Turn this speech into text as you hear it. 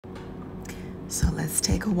So let's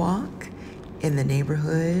take a walk in the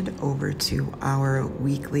neighborhood over to our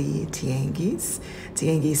weekly Tianguis.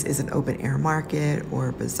 Tianguis is an open air market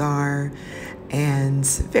or bazaar, and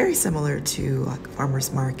very similar to like a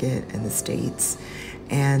farmer's market in the States.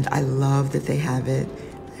 And I love that they have it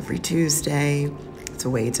every Tuesday. It's a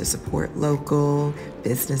way to support local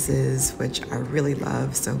businesses, which I really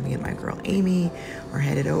love. So me and my girl Amy are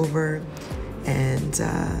headed over and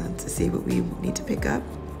to see what we need to pick up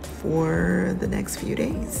for the next few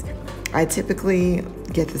days. I typically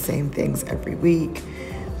get the same things every week: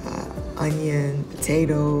 onion,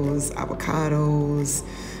 potatoes, avocados,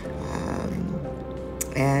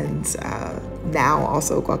 and now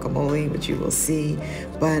also guacamole, which you will see.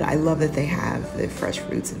 But I love that they have the fresh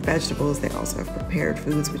fruits and vegetables. They also have prepared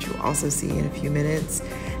foods, which you'll also see in a few minutes.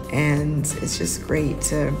 And it's just great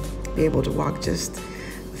to be able to walk just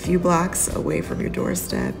a few blocks away from your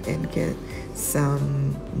doorstep and get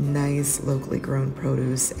some nice locally grown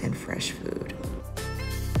produce and fresh food.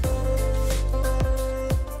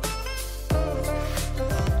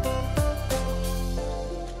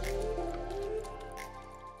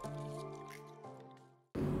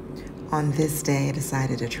 On this day, I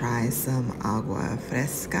decided to try some agua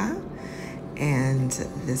fresca, and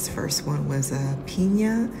this first one was a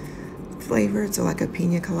piña flavored, so like a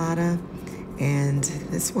piña colada. And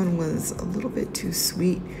this one was a little bit too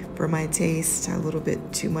sweet for my taste, a little bit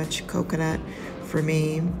too much coconut for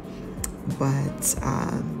me. But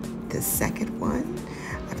the second one,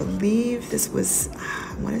 I believe this was,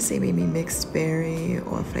 I want to say maybe mixed berry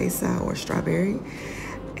or fresa or strawberry.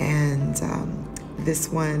 And this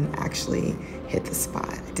one actually hit the spot.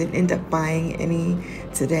 I didn't end up buying any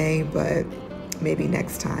today, but maybe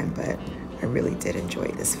next time. But I really did enjoy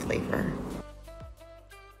this flavor.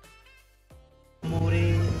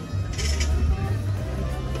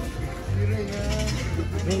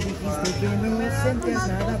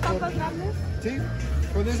 ¿Sí?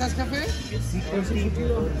 ¿Condesas café? Sí,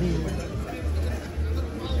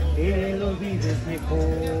 que lo vives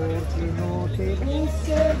mejor, que no te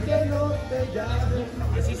busque, que no te llame.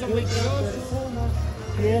 Así son 22.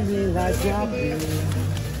 Tiene la llave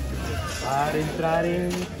para entrar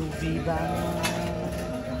en tu vida.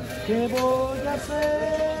 ¿Qué voy a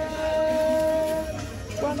hacer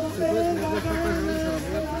cuando te venga un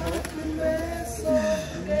beso?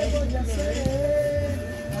 ¿Qué voy a hacer?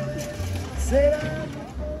 Será.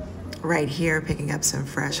 Right here, picking up some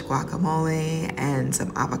fresh guacamole and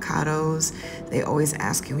some avocados. They always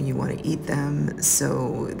ask you when you want to eat them,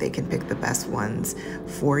 so they can pick the best ones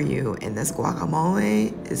for you. And this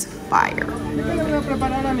guacamole is fire. ¿Qué le voy a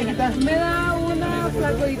preparar, amiguita? ¿Me da una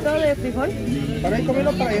flatudito de frijol? Para ir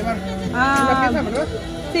comiendo, para llevar. Ah, ¿Una pieza, verdad?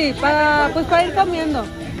 Sí, para ir comiendo.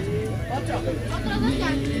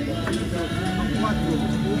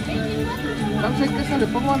 ¿Salsa y queso le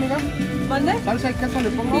pongo, amiga? ¿Mande? ¿Salsa y queso le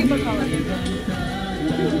pongo? Sí, por favor.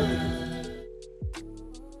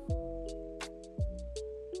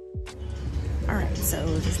 All right, so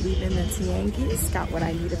just leaving the Tianguis, got what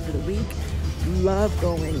I needed for the week. Love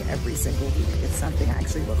going every single week. It's something I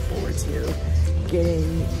actually look forward to.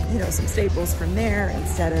 Getting, some staples from there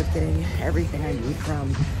instead of getting everything I need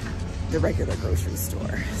from the regular grocery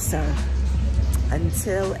store. So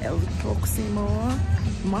until el próximo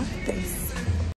martes.